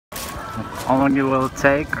How long will it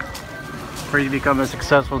take for you to become a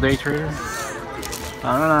successful day trader?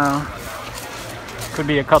 I don't know. Could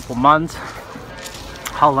be a couple months.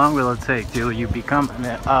 How long will it take till you become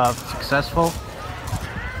a successful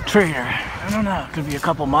trader? I don't know. Could be a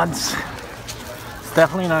couple months. It's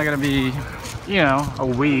definitely not gonna be, you know, a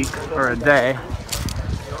week or a day.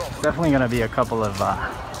 It's definitely gonna be a couple of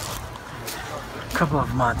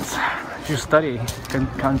months. If you study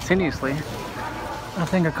continuously, I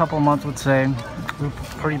think a couple of months would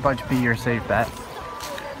pretty much be your safe bet.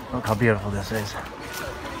 Look how beautiful this is.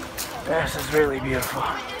 This is really beautiful.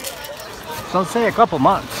 So let's say a couple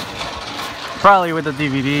months. Probably with the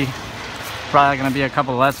DVD, probably gonna be a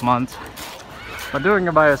couple less months. But doing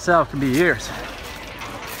it by yourself could be years.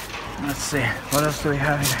 Let's see, what else do we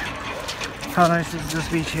have here? How nice is this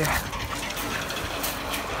beach here?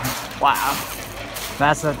 Wow,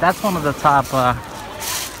 that's one of the top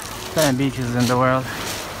 10 beaches in the world.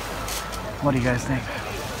 What do you guys think?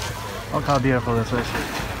 Look how beautiful this is.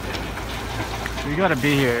 You gotta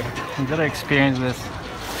be here. You gotta experience this.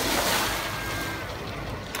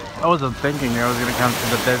 I wasn't thinking I was gonna come to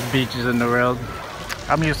the best beaches in the world.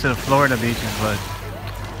 I'm used to the Florida beaches, but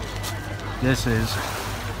this is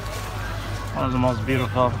one of the most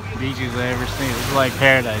beautiful beaches I've ever seen. It's like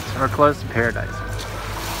paradise, or close to paradise.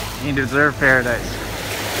 You deserve paradise.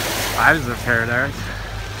 I deserve paradise.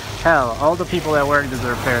 Hell, all the people that work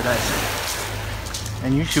deserve paradise.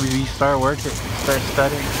 And you should start working, start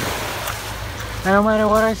studying. And no matter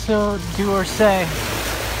what I still do or say,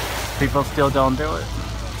 people still don't do it.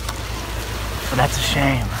 But that's a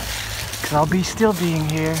shame, because I'll be still being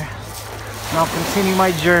here, and I'll continue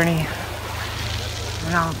my journey,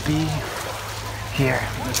 and I'll be here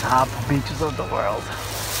in the top beaches of the world.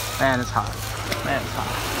 Man, it's hot. Man, it's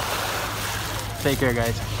hot. Take care,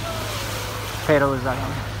 guys. Potato is that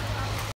one.